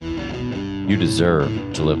You deserve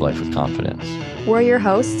to live life with confidence. We're your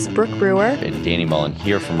hosts, Brooke Brewer and Danny Mullen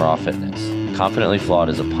here from Raw Fitness. Confidently Flawed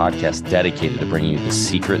is a podcast dedicated to bringing you the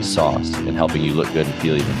secret sauce and helping you look good and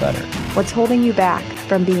feel even better. What's holding you back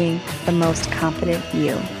from being the most confident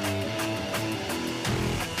you?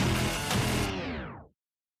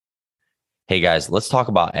 Hey guys, let's talk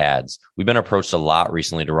about ads. We've been approached a lot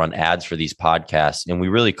recently to run ads for these podcasts, and we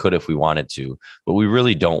really could if we wanted to, but we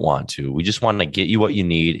really don't want to. We just want to get you what you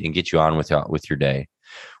need and get you on with your day.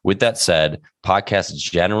 With that said, podcasts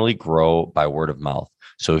generally grow by word of mouth.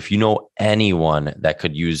 So if you know anyone that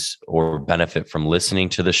could use or benefit from listening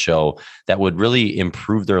to the show that would really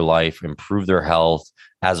improve their life, improve their health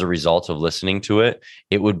as a result of listening to it,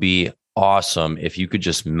 it would be awesome if you could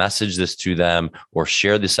just message this to them or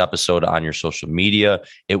share this episode on your social media.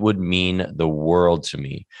 It would mean the world to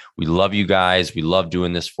me. We love you guys. We love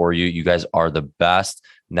doing this for you. You guys are the best.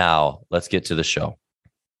 Now, let's get to the show.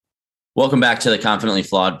 Welcome back to the Confidently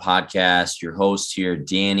Flawed podcast. Your hosts here,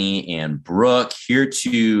 Danny and Brooke, here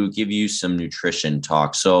to give you some nutrition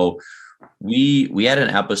talk. So we had an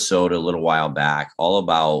episode a little while back all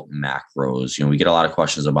about macros. You know, we get a lot of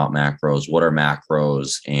questions about macros. What are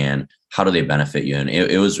macros and how do they benefit you? And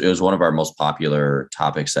it was one of our most popular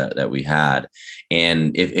topics that we had.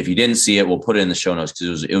 And if you didn't see it, we'll put it in the show notes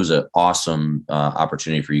because it was an awesome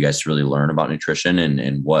opportunity for you guys to really learn about nutrition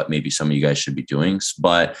and what maybe some of you guys should be doing.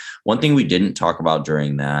 But one thing we didn't talk about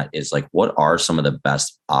during that is like, what are some of the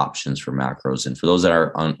best options for macros? And for those that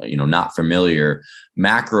are not familiar,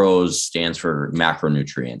 macros stands for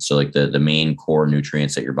macronutrients. So like the main core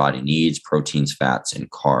nutrients that your body needs: proteins, fats,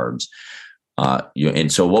 and carbs.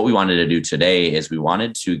 And so what we wanted to do today is we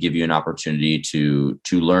wanted to give you an opportunity to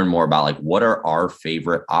learn more about like what are our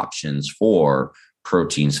favorite options for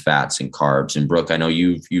proteins, fats, and carbs. And Brooke, I know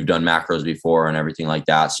you've done macros before and everything like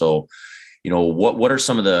that. So, what are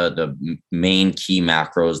some of the main key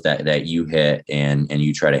macros that you hit and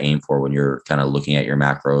you try to aim for when you're kind of looking at your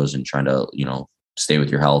macros and trying to, stay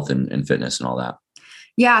with your health and fitness and all that?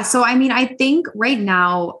 Yeah. So, I think right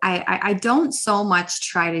now I don't so much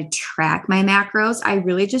try to track my macros. I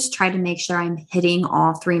really just try to make sure I'm hitting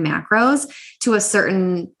all three macros to a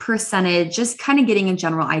certain percentage, just kind of getting a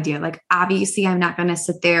general idea. Like, obviously I'm not going to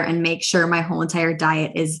sit there and make sure my whole entire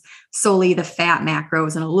diet is solely the fat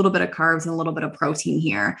macros and a little bit of carbs and a little bit of protein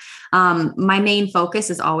here. My main focus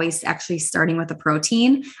is always actually starting with the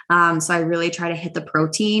protein. So I really try to hit the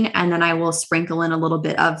protein, and then I will sprinkle in a little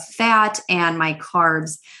bit of fat and my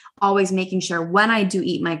carbs, always making sure when I do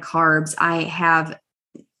eat my carbs, I have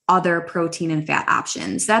other protein and fat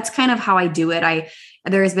options. That's kind of how I do it.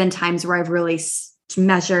 There's been times where I've really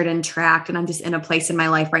measured and tracked, and I'm just in a place in my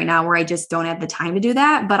life right now where I just don't have the time to do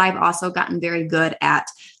that. But I've also gotten very good at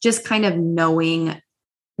just kind of knowing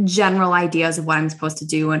general ideas of what I'm supposed to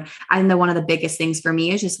do. And I know one of the biggest things for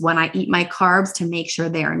me is just when I eat my carbs to make sure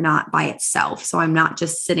they are not by itself. So I'm not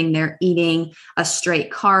just sitting there eating a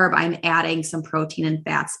straight carb. I'm adding some protein and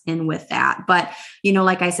fats in with that. But,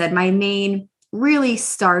 like I said, my main really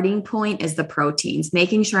starting point is the proteins,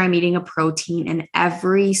 making sure I'm eating a protein in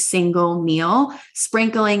every single meal,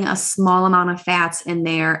 sprinkling a small amount of fats in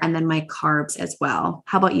there, and then my carbs as well.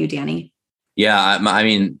 How about you, Danny? Yeah.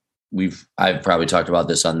 I've probably talked about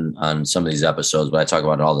this on some of these episodes, but I talk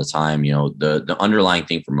about it all the time. The underlying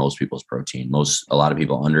thing for most people is protein. A lot of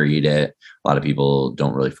people undereat it. A lot of people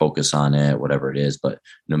don't really focus on it, whatever it is. But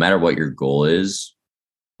no matter what your goal is,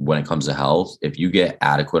 when it comes to health, if you get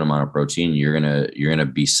adequate amount of protein, you're gonna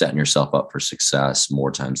be setting yourself up for success more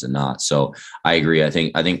times than not. So I agree. I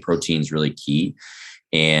think protein is really key,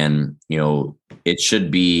 and it should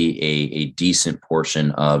be a decent portion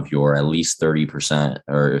of your at least 30%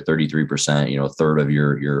 or 33%. A third of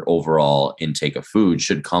your overall intake of food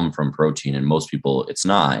should come from protein, and most people it's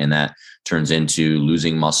not, and that turns into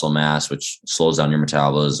losing muscle mass, which slows down your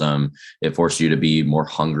metabolism. It forces you to be more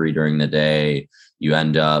hungry during the day. You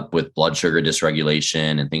end up with blood sugar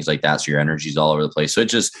dysregulation and things like that. So your energy's all over the place. So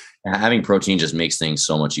having protein just makes things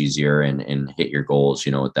so much easier and hit your goals,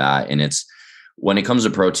 with that. And when it comes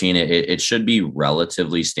to protein, it should be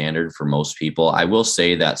relatively standard for most people. I will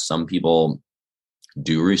say that some people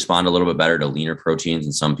do respond a little bit better to leaner proteins,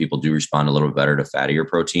 and some people do respond a little bit better to fattier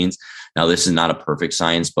proteins. Now, this is not a perfect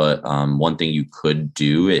science, but one thing you could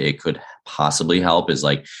do, it could possibly help, is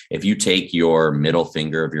like if you take your middle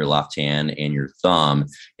finger of your left hand and your thumb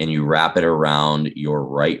and you wrap it around your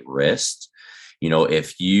right wrist,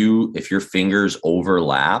 if your fingers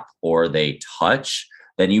overlap or they touch,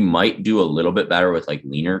 then you might do a little bit better with like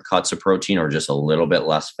leaner cuts of protein or just a little bit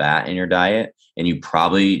less fat in your diet. And you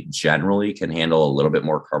probably generally can handle a little bit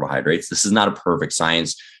more carbohydrates. This is not a perfect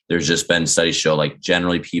science. there's just been studies show like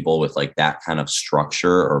generally people with like that kind of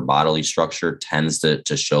structure or bodily structure tends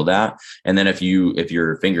to show that. And then if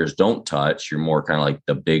your fingers don't touch, you're more kind of like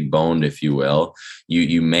the big boned, if you will,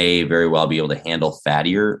 you may very well be able to handle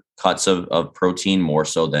fattier cuts of protein more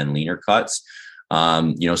so than leaner cuts.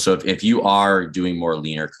 So if you are doing more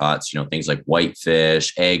leaner cuts, things like white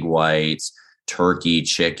fish, egg whites, turkey,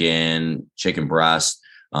 chicken breast,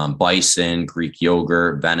 bison, Greek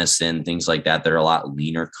yogurt, venison, things like that are a lot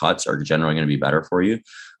leaner cuts are generally going to be better for you.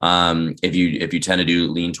 If you tend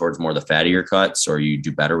to lean towards more the fattier cuts, or you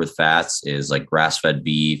do better with fats, is like grass-fed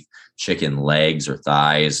beef, chicken legs or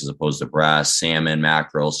thighs as opposed to breast, salmon,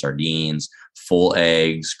 mackerel, sardines, full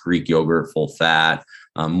eggs, Greek yogurt, full fat,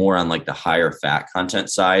 more on like the higher fat content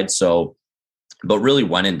side. So, but really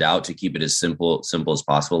when in doubt, to keep it as simple as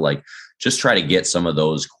possible, like just try to get some of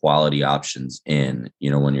those quality options in,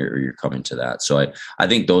 when you're coming to that. So I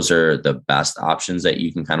think those are the best options that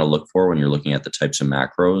you can kind of look for when you're looking at the types of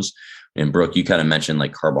macros. And Brooke, you kind of mentioned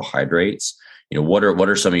like carbohydrates. What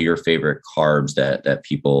are some of your favorite carbs that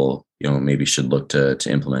people, maybe should look to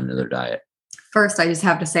implement into their diet? First, I just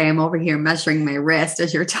have to say I'm over here measuring my wrist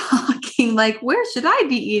as you're talking, like, where should I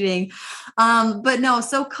be eating? But no,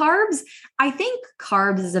 so carbs, I think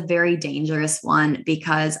carbs is a very dangerous one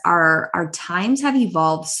because our times have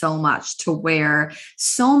evolved so much to where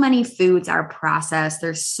so many foods are processed.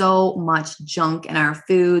 There's so much junk in our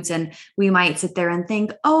foods, and we might sit there and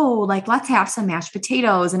think, oh, like, let's have some mashed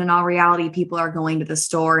potatoes. And in all reality, people are going to the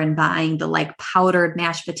store and buying the like powdered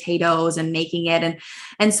mashed potatoes and making it.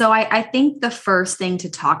 And so I think the first thing to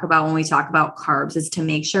talk about when we talk about carbs is to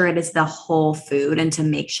make sure it is the whole food and to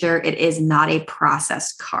make sure it is not a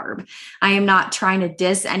processed carb. I am not trying to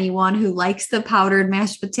diss anyone who likes the powdered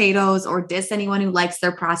mashed potatoes or diss anyone who likes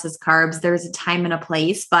their processed carbs. There's a time and a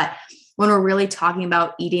place, but when we're really talking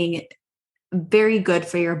about eating very good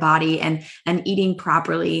for your body and eating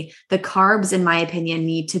properly, the carbs, in my opinion,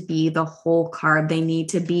 need to be the whole carb. They need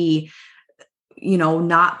to be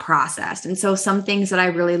not processed. And so some things that I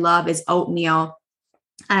really love is oatmeal.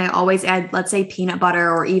 And I always add, let's say, peanut butter,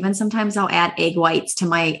 or even sometimes I'll add egg whites to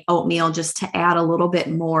my oatmeal just to add a little bit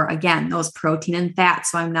more, again, those protein and fat.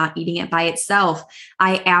 So I'm not eating it by itself.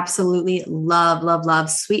 I absolutely love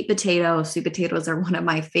sweet potatoes. Sweet potatoes are one of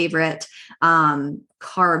my favorite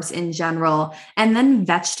carbs in general. And then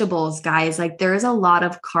vegetables, guys, like there is a lot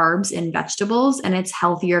of carbs in vegetables, and it's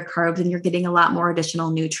healthier carbs, and you're getting a lot more additional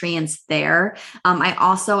nutrients there. I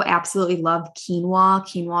also absolutely love quinoa.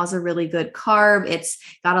 Quinoa is a really good carb. It's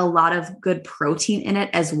got a lot of good protein in it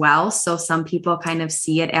as well. So some people kind of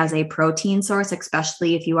see it as a protein source,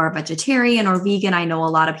 especially if you are vegetarian or vegan. I know a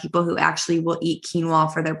lot of people who actually will eat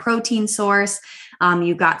quinoa for their protein source.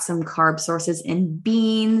 You've got some carb sources in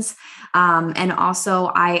beans. And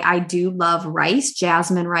also I do love rice.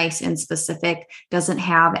 Jasmine rice in specific doesn't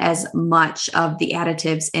have as much of the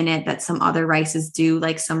additives in it that some other rices do.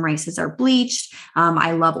 Like some rices are bleached.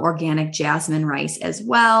 I love organic jasmine rice as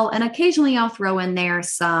well. And occasionally I'll throw in there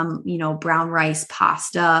some, brown rice,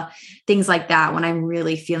 pasta, things like that when I'm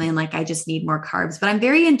really feeling like I just need more carbs. But I'm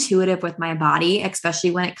very intuitive with my body,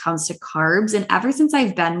 especially when it comes to carbs. And ever since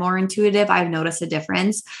I've been more intuitive, I've noticed a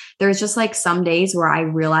difference. There's just like some days where I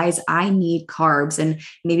realize I need carbs, and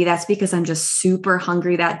maybe that's because I'm just super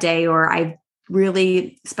hungry that day, or I've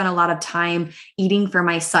really spent a lot of time eating for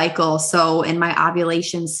my cycle. So in my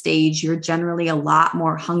ovulation stage, you're generally a lot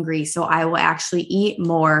more hungry. So I will actually eat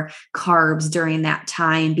more carbs during that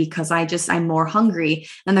time because I'm more hungry.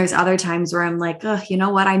 And there's other times where I'm like, oh, you know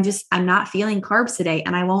what? I'm not feeling carbs today,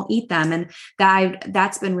 and I won't eat them. And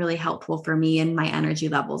that's been really helpful for me and my energy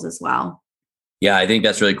levels as well. Yeah, I think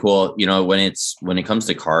that's really cool. When it comes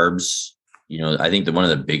to carbs, I think that one of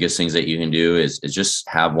the biggest things that you can do is just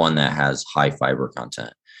have one that has high fiber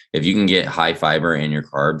content. If you can get high fiber in your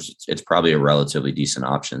carbs, it's probably a relatively decent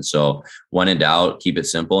option. So when in doubt, keep it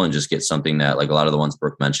simple and just get something that, like a lot of the ones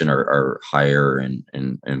Brooke mentioned, are higher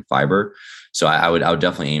in fiber. So I would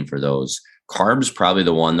definitely aim for those. Carbs, probably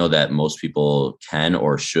the one though that most people can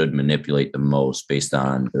or should manipulate the most based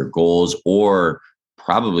on their goals, or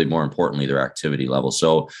probably more importantly, their activity level.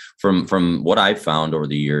 So from what I've found over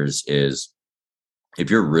the years is, if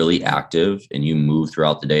you're really active and you move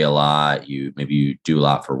throughout the day a lot, maybe you do a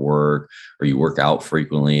lot for work, or you work out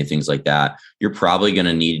frequently, things like that, you're probably going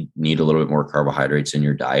to need a little bit more carbohydrates in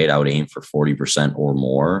your diet. I would aim for 40% or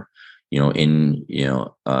more, in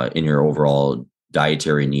your overall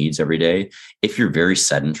dietary needs every day. If you're very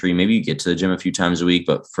sedentary, maybe you get to the gym a few times a week,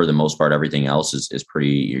 but for the most part, everything else is pretty,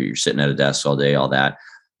 you're sitting at a desk all day, all that.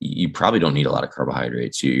 you probably don't need a lot of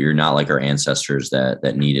carbohydrates. You're not like our ancestors that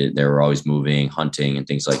needed, they were always moving, hunting and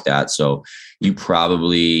things like that. So you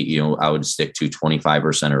probably, I would stick to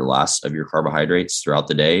 25% or less of your carbohydrates throughout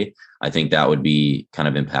the day. I think that would be kind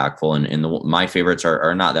of impactful. And my favorites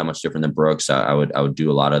are not that much different than Brooks. I would do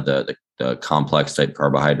a lot of the complex type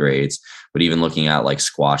carbohydrates, but even looking at like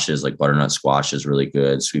squashes, like butternut squash is really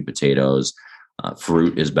good. Sweet potatoes,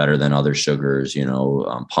 fruit is better than other sugars,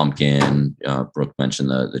 pumpkin, Brooke mentioned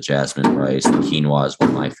the jasmine rice, the quinoa is one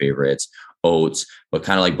of my favorites, oats, but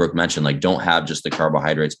kind of like Brooke mentioned, like don't have just the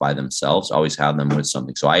carbohydrates by themselves, always have them with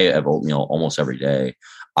something. So I have oatmeal almost every day.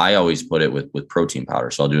 I always put it with protein powder.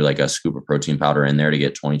 So I'll do like a scoop of protein powder in there to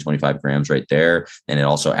get 20, 25 grams right there. And it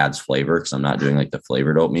also adds flavor because I'm not doing like the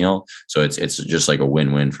flavored oatmeal. So it's just like a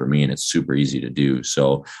win-win for me, and it's super easy to do.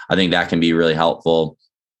 So I think that can be really helpful.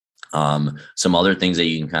 Some other things that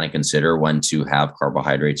you can kind of consider when to have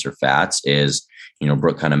carbohydrates or fats is,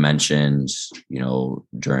 Brooke kind of mentioned,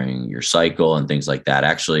 during your cycle and things like that.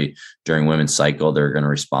 Actually, during women's cycle, they're going to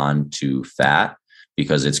respond to fat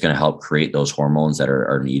because it's going to help create those hormones that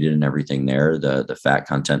are needed and everything there. The fat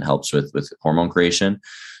content helps with hormone creation.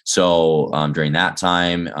 So during that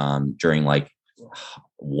time, during like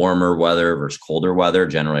warmer weather versus colder weather,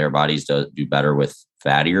 generally our bodies do better with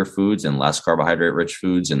fattier foods and less carbohydrate rich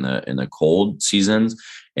foods in the cold seasons,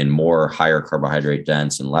 and more higher carbohydrate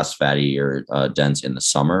dense and less fatty or dense in the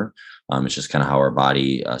summer. It's just kind of how our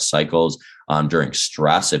body cycles. During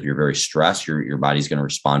stress, if you're very stressed, your body's going to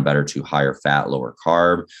respond better to higher fat, lower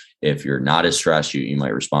carb. If you're not as stressed, you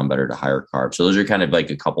might respond better to higher carb. So those are kind of like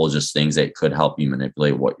a couple of just things that could help you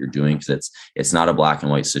manipulate what you're doing, because it's not a black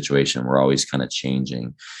and white situation. We're always kind of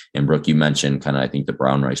changing. And Brooke, you mentioned kind of, I think, the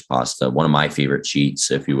brown rice pasta. One of my favorite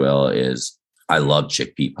cheats, if you will, is I love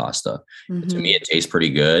chickpea pasta. Mm-hmm. To me, it tastes pretty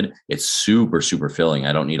good. It's super, super filling.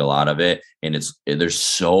 I don't need a lot of it. And there's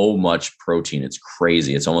so much protein. It's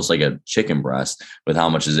crazy. It's almost like a chicken breast with how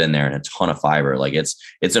much is in there and a ton of fiber. Like it's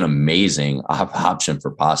an amazing option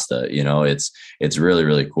for pasta. It's really,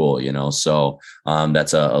 really cool, So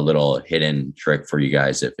that's a little hidden trick for you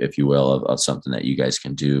guys, if you will, of something that you guys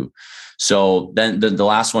can do. So then the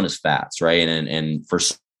last one is fats, right? And for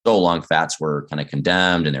so long, fats were kind of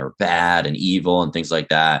condemned and they were bad and evil and things like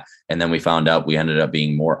that. And then we found out we ended up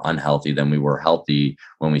being more unhealthy than we were healthy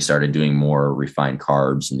when we started doing more refined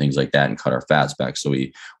carbs and things like that and cut our fats back. So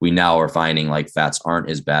we now are finding like fats aren't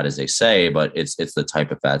as bad as they say, but it's the type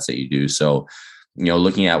of fats that you do. So,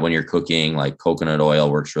 looking at when you're cooking, like coconut oil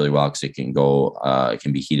works really well because it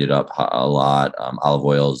can be heated up a lot. Olive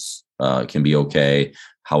oils can be okay.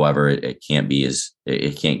 However, it can't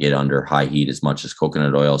get under high heat as much as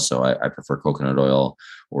coconut oil. So I prefer coconut oil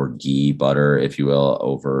or ghee, butter, if you will,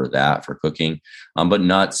 over that for cooking. But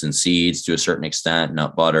nuts and seeds to a certain extent,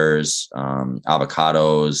 nut butters,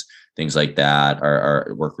 avocados, things like that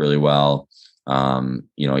are work really well.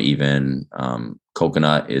 Even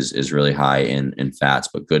coconut is really high in fats,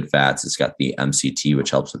 but good fats. It's got the MCT,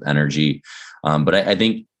 which helps with energy. But I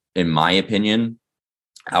think, in my opinion,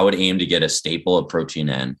 I would aim to get a staple of protein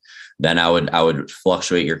in. Then I would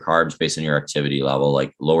fluctuate your carbs based on your activity level,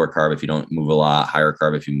 like lower carb if you don't move a lot, higher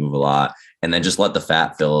carb if you move a lot, and then just let the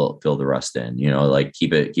fat fill the rest in. Like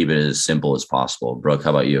keep it as simple as possible. Brooke,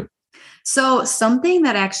 how about you? So something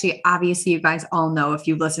that actually, obviously you guys all know, if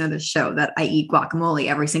you listen to the show, that I eat guacamole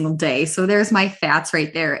every single day. So there's my fats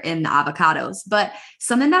right there in the avocados. But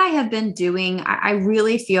something that I have been doing, I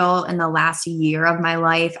really feel in the last year of my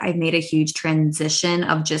life, I've made a huge transition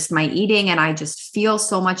of just my eating, and I just feel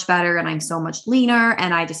so much better and I'm so much leaner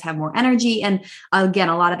and I just have more energy. And again,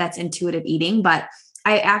 a lot of that's intuitive eating, but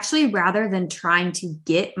I actually, rather than trying to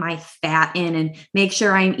get my fat in and make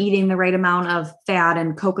sure I'm eating the right amount of fat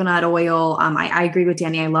and coconut oil. I agree with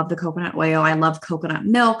Danny. I love the coconut oil. I love coconut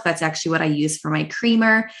milk. That's actually what I use for my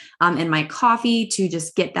creamer in my coffee to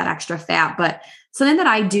just get that extra fat. But something that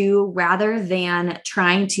I do, rather than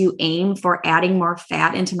trying to aim for adding more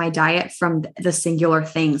fat into my diet from the singular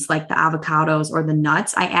things like the avocados or the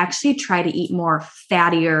nuts, I actually try to eat more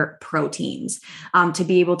fattier proteins to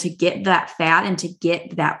be able to get that fat and to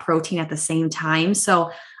get that protein at the same time.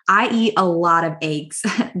 So I eat a lot of eggs,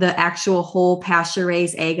 the actual whole pasture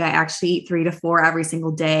raised egg. I actually eat 3 to 4 every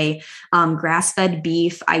single day. Grass-fed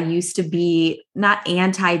beef. I used to be not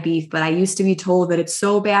anti-beef, but I used to be told that it's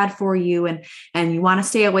so bad for you and you want to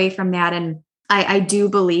stay away from that. And I do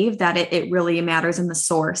believe that it really matters in the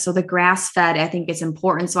source. So the grass fed, I think is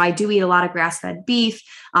important. So I do eat a lot of grass fed beef,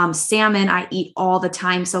 salmon, I eat all the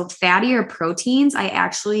time. So fattier proteins, I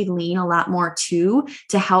actually lean a lot more to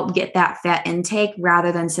help get that fat intake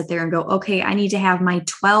rather than sit there and go, okay, I need to have my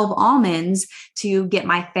 12 almonds to get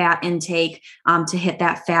my fat intake, to hit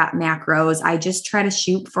that fat macros. I just try to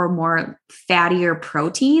shoot for more fattier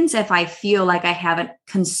proteins if I feel like I haven't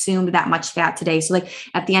consumed that much fat today. So like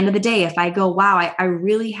at the end of the day, if I go, wow, I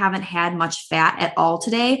really haven't had much fat at all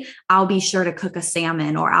today, I'll be sure to cook a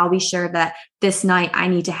salmon, or I'll be sure that this night I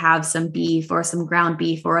need to have some beef or some ground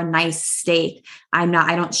beef or a nice steak. I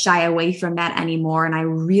don't shy away from that anymore. And I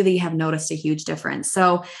really have noticed a huge difference.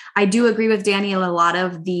 So I do agree with Danny on a lot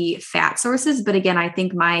of the fat sources. But again, I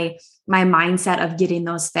think my mindset of getting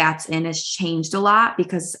those fats in has changed a lot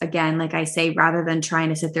because, again, like I say, rather than trying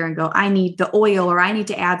to sit there and go, I need the oil or I need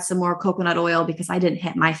to add some more coconut oil because I didn't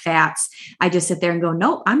hit my fats, I just sit there and go,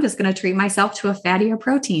 nope, I'm just going to treat myself to a fattier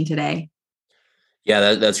protein today.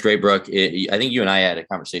 Yeah, that's great, Brooke. I think you and I had a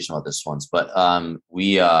conversation about this once, but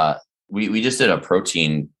we just did a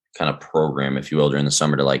protein kind of program, if you will, during the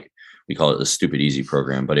summer to we call it the Stupid Easy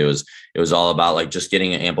program, but it was all about just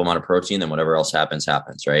getting an ample amount of protein, then whatever else happens,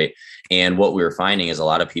 right? And what we were finding is a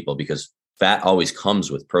lot of people, because fat always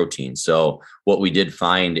comes with protein. So what we did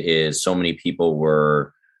find is so many people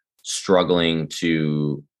were struggling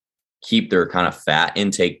to keep their kind of fat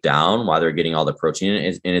intake down while they're getting all the protein.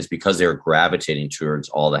 And it's because they're gravitating towards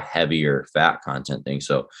all the heavier fat content things.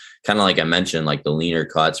 So kind of like I mentioned, like the leaner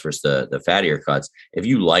cuts versus the fattier cuts. If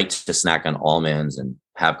you like to snack on almonds and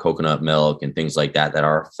have coconut milk and things like that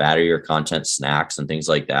are fattier content snacks and things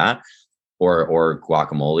like that, or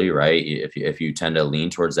guacamole, right? If you tend to lean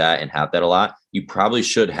towards that and have that a lot, you probably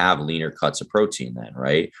should have leaner cuts of protein then,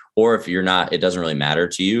 right? Or if you're not, it doesn't really matter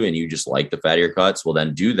to you and you just like the fattier cuts, well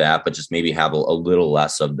then do that, but just maybe have a little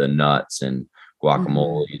less of the nuts and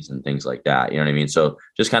guacamoles and things like that. You know what I mean? So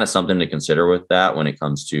just kind of something to consider with that when it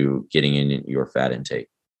comes to getting in your fat intake.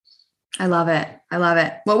 I love it. I love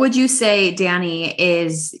it. What would you say, Danny,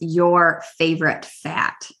 is your favorite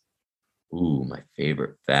fat? Ooh, my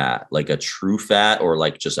favorite fat, like a true fat or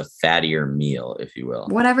like just a fattier meal, if you will.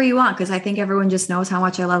 Whatever you want, because I think everyone just knows how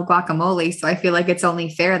much I love guacamole. So I feel like it's only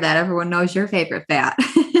fair that everyone knows your favorite fat.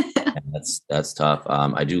 That's tough.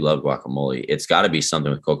 I do love guacamole. It's got to be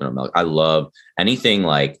something with coconut milk. I love anything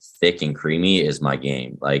like thick and creamy is my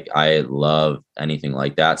game. Like I love anything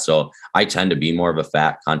like that. So I tend to be more of a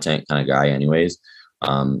fat content kind of guy anyways.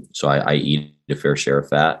 So I eat a fair share of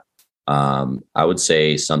fat. I would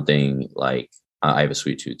say something like I have a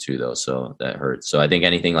sweet tooth too, though, so that hurts. So I think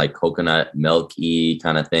anything like coconut milky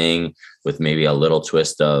kind of thing with maybe a little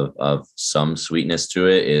twist of some sweetness to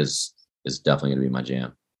it is definitely going to be my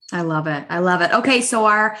jam. I love it. I love it. Okay. So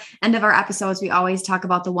our end of our episodes, we always talk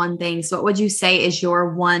about the one thing. So what would you say is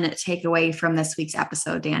your one takeaway from this week's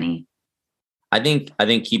episode, Danny? I think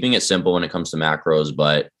keeping it simple when it comes to macros,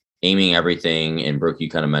 but aiming everything, and Brooke, you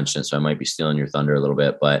kind of mentioned it, so I might be stealing your thunder a little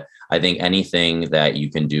bit, but I think anything that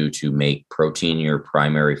you can do to make protein your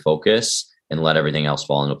primary focus and let everything else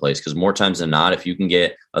fall into place. Because more times than not, if you can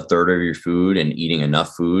get a third of your food and eating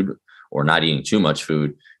enough food or not eating too much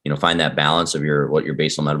food, find that balance of what your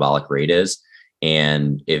basal metabolic rate is.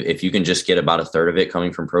 And if you can just get about a third of it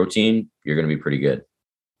coming from protein, you're going to be pretty good.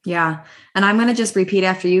 Yeah. And I'm going to just repeat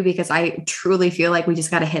after you because I truly feel like we just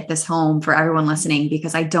got to hit this home for everyone listening,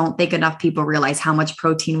 because I don't think enough people realize how much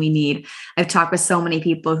protein we need. I've talked with so many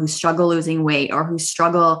people who struggle losing weight or who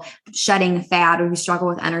struggle shedding fat or who struggle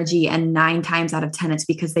with energy. And 9 times out of 10, it's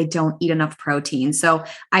because they don't eat enough protein. So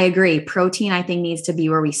I agree. Protein, I think, needs to be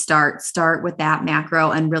where we start with that macro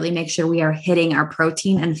and really make sure we are hitting our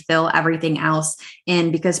protein and fill everything else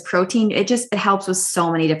in, because protein, it helps with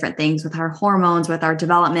so many different things, with our hormones, with our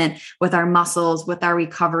development, with our muscles, with our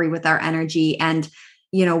recovery, with our energy. And,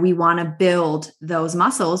 we want to build those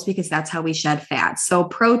muscles because that's how we shed fat. So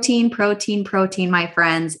protein, my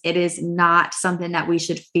friends, it is not something that we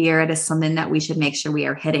should fear. It is something that we should make sure we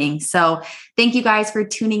are hitting. So thank you guys for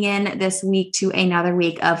tuning in this week to another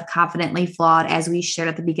week of Confidently Flawed. As we shared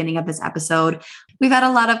at the beginning of this episode, we've had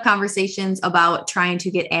a lot of conversations about trying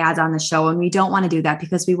to get ads on the show, and we don't want to do that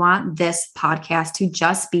because we want this podcast to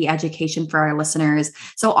just be education for our listeners.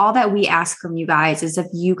 So all that we ask from you guys is if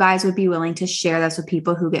you guys would be willing to share this with people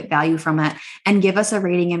who get value from it and give us a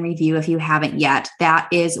rating and review if you haven't yet. That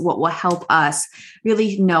is what will help us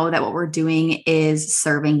really know that what we're doing is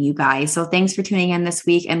serving you guys. So thanks for tuning in this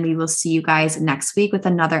week, and we will see you guys next week with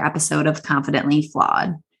another episode of Confidently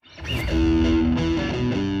Flawed.